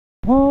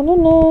Hello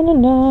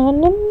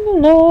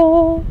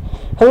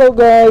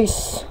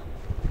guys.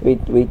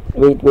 Wait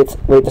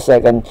a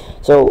second.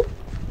 So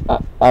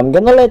I'm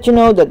gonna let you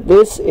know that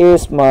this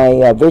is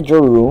my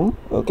video room,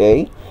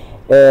 okay?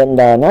 And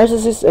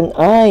narcissist and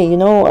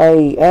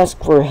I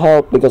ask for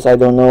help because I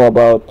don't know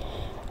about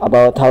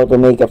how to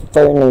make a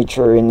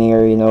furniture in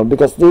here,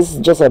 because this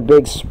is just a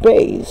big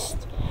space.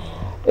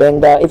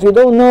 And if you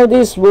don't know,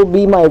 this will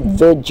be my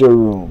video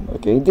room,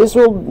 okay? This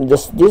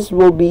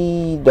will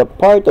be the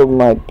part of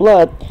my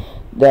plot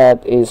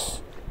that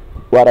is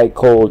what I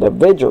call the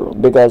video,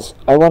 because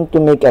I want to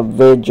make a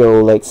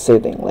video like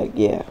sitting, like,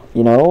 yeah,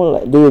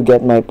 do you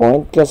get my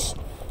point? Because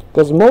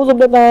most of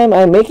the time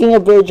I'm making a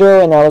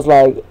video and I was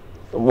like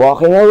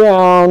walking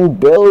around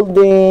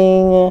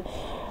building,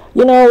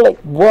 like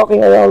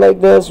walking around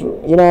like this,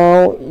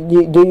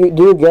 do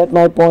you get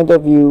my point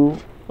of view?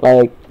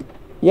 Like,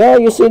 yeah,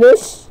 you see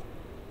this?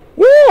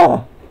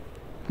 Yeah,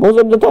 most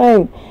of the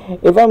time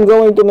if I'm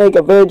going to make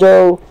a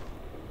video,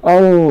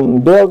 I'm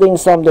building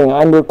something,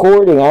 I'm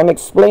recording, I'm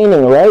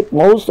explaining, right?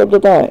 Most of the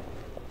time.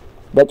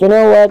 But you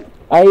know what?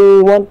 I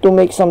want to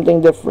make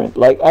something different.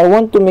 Like, I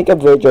want to make a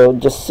video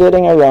just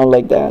sitting around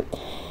like that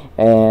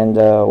and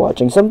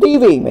watching some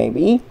TV,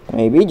 maybe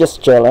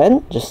just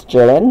chilling.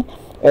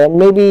 And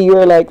maybe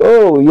you're like,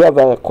 oh, you have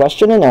a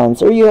question and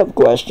answer, you have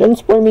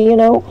questions for me,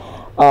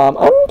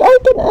 I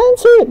can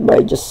answer it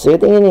by just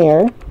sitting in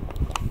here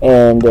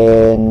and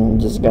then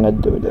just gonna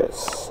do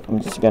this.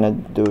 I'm just gonna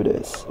do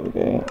this,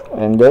 okay?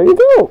 And there you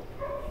go.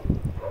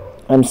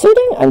 I'm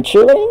sitting, I'm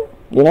chilling,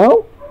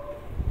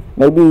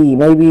 maybe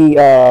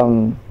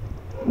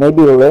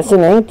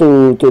listening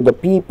to the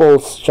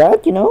people's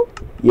chat,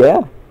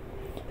 yeah,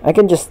 I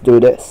can just do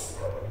this.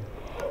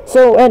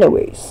 So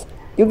anyways,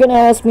 you're gonna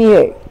ask me,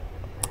 hey,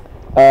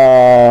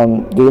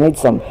 do you need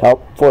some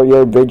help for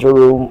your video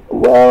room?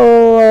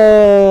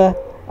 Well,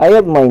 I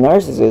have my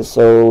narcissist,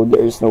 so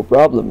there's no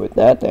problem with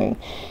that thing.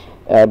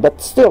 But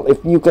still,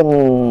 if you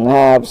can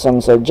have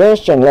some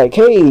suggestion, like,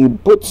 hey,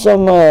 put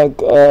some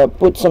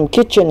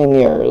kitchen in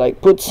here,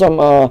 like put some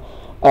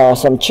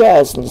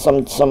chest,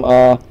 some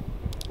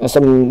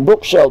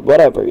bookshelf,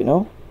 whatever,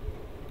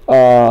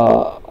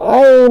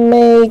 I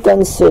may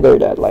consider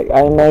that. Like,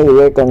 I may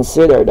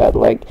reconsider that.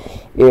 Like,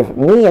 if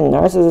me and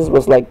narcissist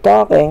was like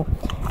talking,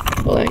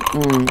 like,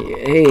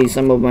 hey,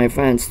 some of my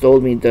fans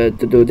told me to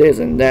do this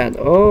and that.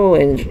 Oh,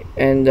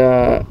 and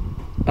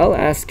I'll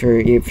ask her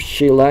if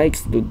she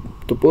likes to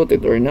put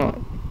it or not.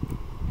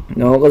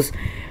 No, because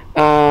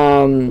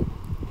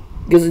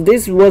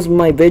this was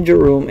my video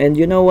room, and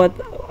you know what?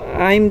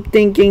 I'm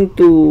thinking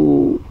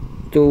to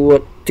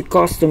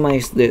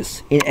customize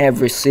this in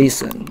every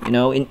season.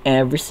 In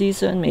every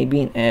season,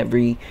 maybe in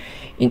every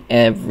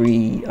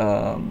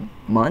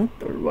month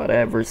or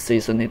whatever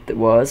season it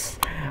was,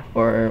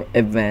 or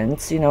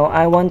events.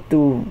 I want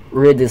to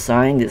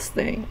redesign this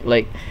thing.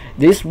 Like,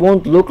 this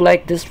won't look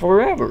like this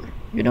forever.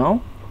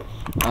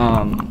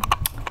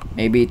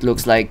 Maybe it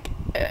looks like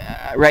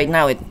right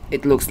now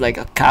it looks like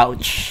a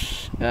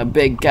couch, a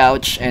big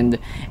couch, and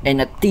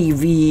a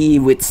TV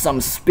with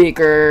some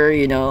speaker.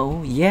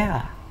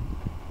 Yeah.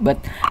 But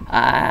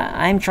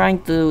I'm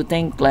trying to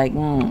think like,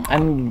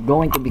 I'm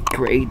going to be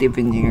creative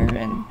in here,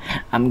 and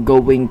I'm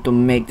going to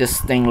make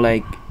this thing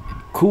like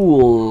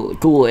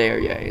cool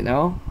area,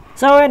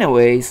 So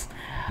anyways,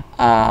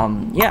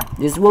 yeah,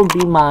 this will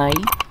be my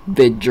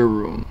video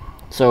room.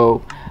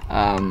 So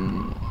I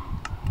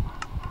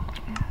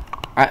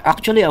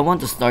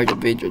want to start a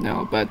video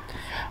now, but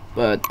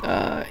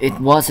it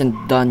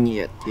wasn't done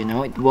yet.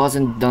 It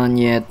wasn't done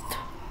yet.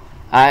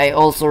 I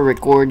also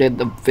recorded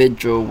a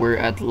video where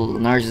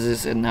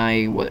narcissist and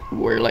I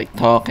were like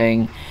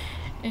talking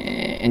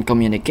and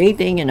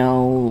communicating,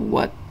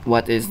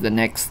 what is the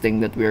next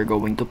thing that we're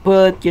going to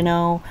put,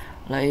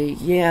 like,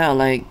 yeah,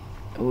 like,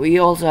 we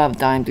also have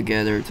time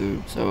together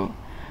too. So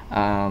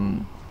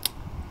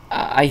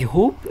I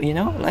hope,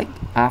 like,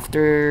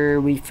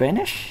 after we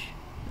finish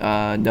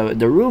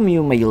the room,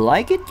 you may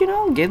like it,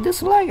 give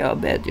this a like a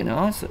bit,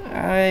 so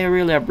I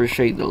really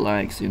appreciate the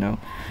likes.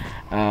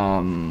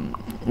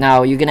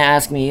 Now you're gonna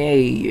ask me,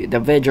 hey, the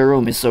video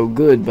room is so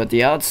good, but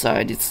the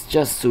outside, it's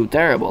just too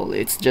terrible.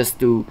 It's just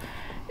too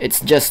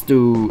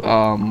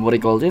what do you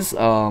call this,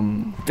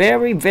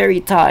 very,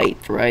 very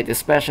tight, right?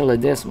 Especially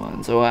this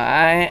one. So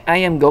I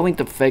am going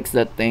to fix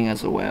that thing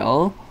as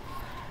well.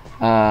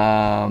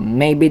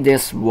 Maybe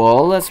this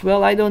wall as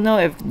well. I don't know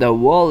if the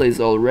wall is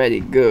already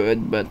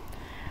good, but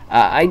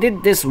I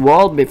did this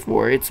wall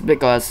before. It's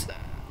because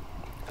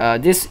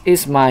this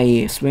is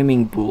my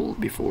swimming pool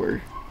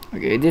before.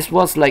 Okay, this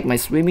was like my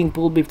swimming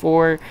pool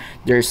before.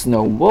 There's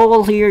no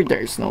wall here,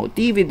 there's no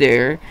TV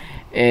there,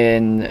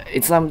 and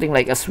it's something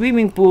like a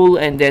swimming pool,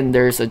 and then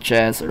there's a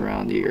chest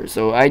around here.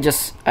 So I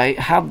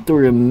have to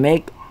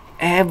remake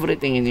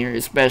everything in here,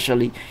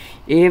 especially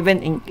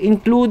even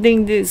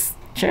including this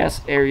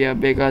chest area,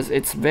 because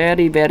it's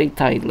very, very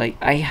tight. Like,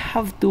 I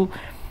have to,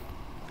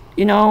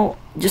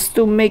 just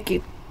to make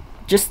it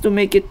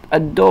a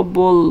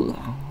double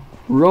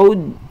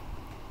road,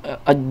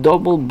 a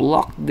double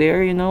block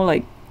there,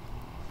 like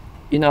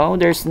you know,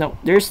 there's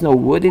no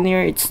wood in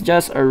here. It's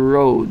just a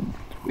road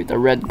with a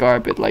red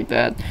carpet like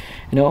that,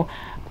 you know.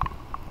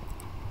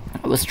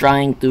 I was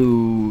trying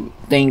to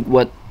think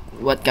what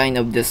kind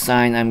of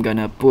design I'm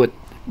gonna put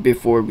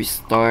before we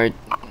start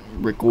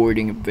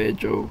recording a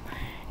video.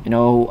 You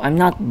know, I'm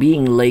not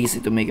being lazy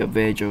to make a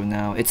video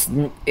now. It's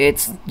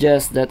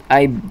just that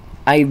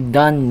I've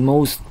done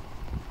most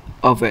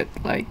of it.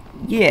 Like,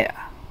 yeah,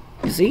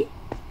 you see,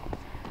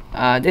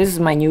 this is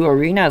my new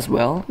arena as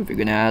well, if you're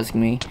gonna ask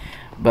me,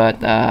 but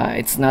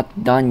it's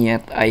not done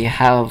yet. I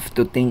have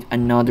to think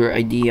another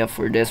idea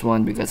for this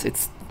one because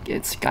it's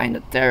kind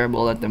of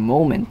terrible at the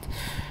moment.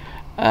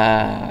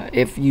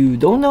 If you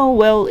don't know,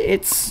 well,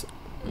 it's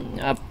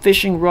a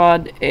fishing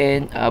rod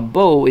and a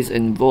bow is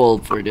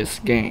involved for this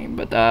game.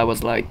 But I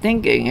was like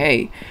thinking,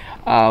 hey,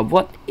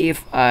 what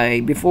if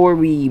before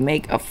we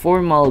make a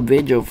formal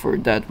video for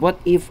that, what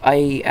if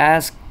I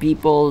ask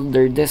people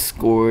their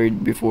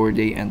Discord before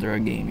they enter a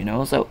game, you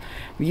know? So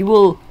you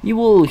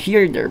will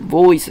hear their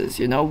voices,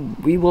 you know,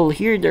 we will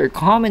hear their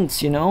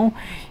comments, you know,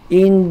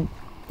 in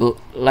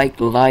like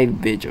live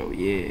video.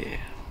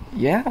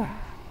 Yeah,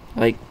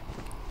 like,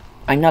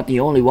 I'm not the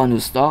only one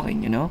who's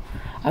talking, you know.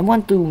 I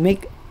want to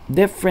make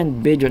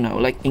different video now,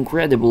 like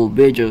incredible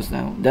videos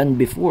now than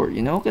before,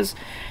 you know, because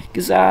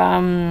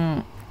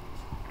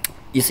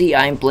you see,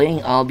 I'm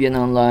playing Albion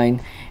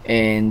online,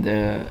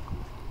 and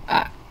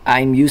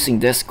I'm using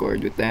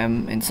Discord with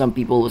them, and some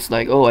people was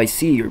like, oh, I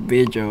see your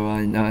video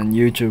on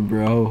YouTube,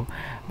 bro,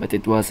 but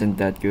it wasn't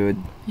that good.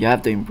 You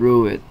have to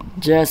improve it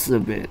just a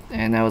bit.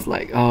 And I was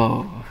like,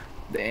 oh,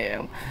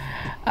 damn.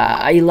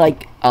 I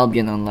like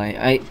Albion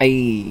online.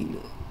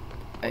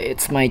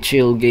 It's my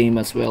chill game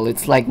as well.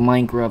 It's like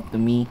Minecraft to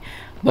me.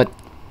 But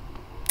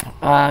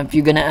if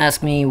you're gonna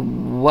ask me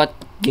what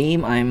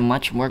game I'm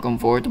much more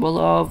comfortable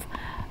of,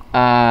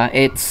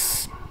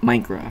 it's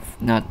Minecraft,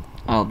 not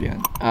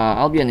Albion.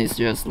 Albion is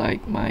just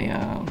like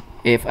my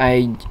if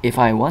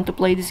I want to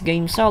play this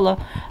game solo,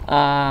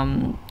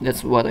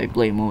 that's what I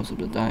play most of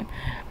the time.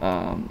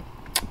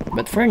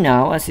 But for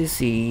now, as you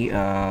see,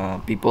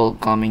 people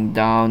coming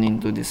down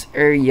into this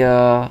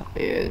area,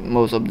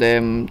 most of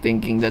them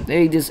thinking that,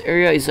 hey, this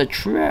area is a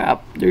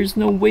trap, there's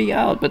no way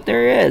out, but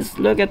there is.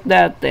 Look at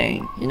that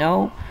thing, you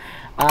know.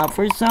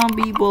 For some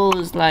people,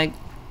 it's like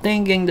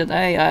thinking that,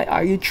 hey,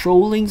 are you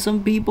trolling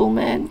some people,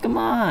 man? Come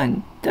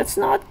on, that's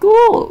not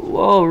cool.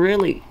 Whoa,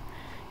 really?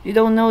 You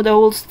don't know the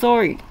whole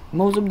story.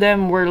 Most of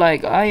them were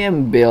like, I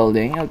am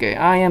building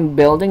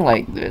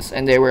like this,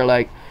 and they were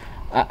like,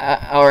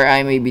 or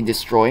I may be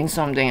destroying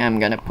something, I'm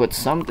gonna put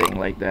something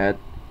like that,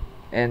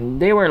 and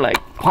they were like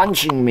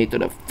punching me to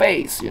the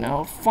face, you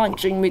know,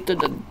 punching me to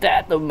the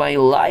death of my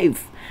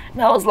life.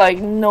 And I was like,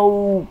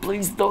 no,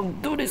 please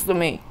don't do this to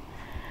me.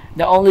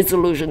 The only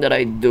solution that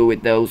I do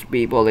with those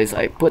people is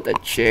I put a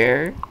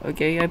chair,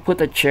 okay, I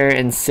put a chair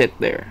and sit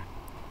there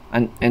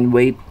and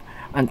wait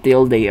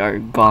until they are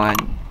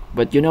gone.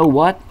 But you know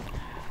what,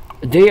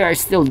 they are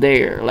still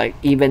there, like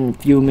even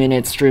few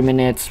minutes, 3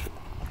 minutes,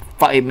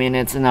 5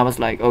 minutes, and I was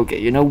like, okay,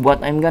 you know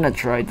what, I'm gonna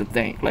try to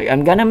think, like,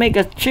 I'm gonna make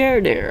a chair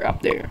there,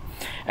 up there,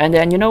 and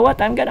then you know what,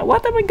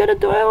 what am I gonna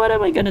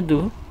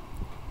do,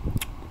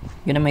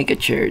 I'm gonna make a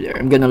chair there,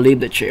 I'm gonna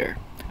leave the chair,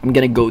 I'm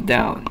gonna go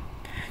down.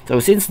 So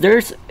since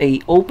there's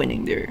a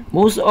opening there,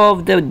 most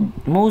of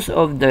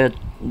the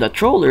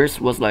trollers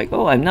was like,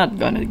 oh, I'm not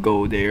gonna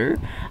go there,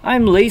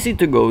 I'm lazy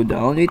to go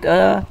down with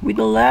a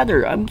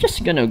ladder, I'm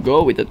just gonna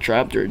go with a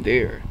trapdoor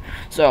there.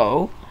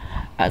 So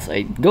as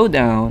I go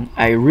down,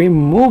 I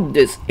removed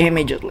this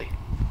immediately.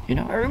 You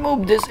know, I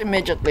removed this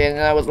immediately, and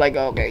I was like,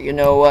 okay, you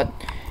know what?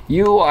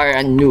 You are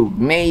a noob.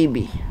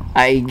 Maybe.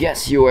 I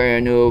guess you are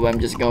a noob. I'm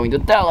just going to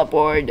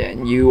teleport,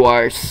 and you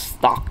are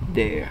stuck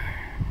there.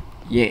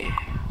 Yeah.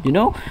 You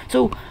know?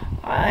 So,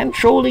 I'm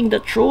trolling the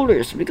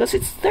trollers because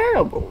it's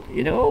terrible.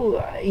 You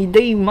know?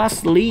 They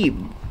must leave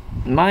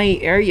my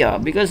area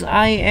because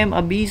I am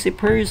a busy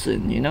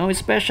person. You know?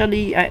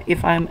 Especially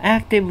if I'm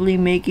actively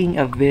making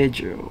a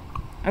video.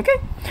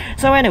 Okay,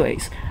 so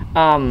anyways,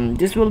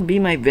 this will be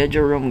my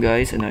video room,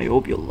 guys, and I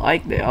hope you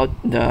like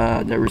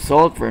the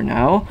result for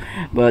now.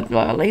 But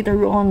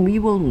later on, we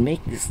will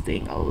make this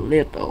thing a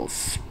little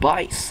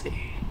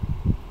spicy.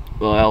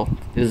 Well,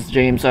 this is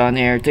James on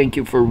air. Thank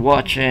you for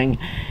watching.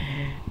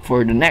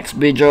 For the next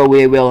video,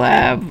 we will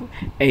have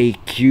a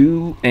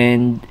Q&A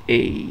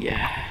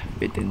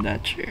within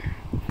that chair.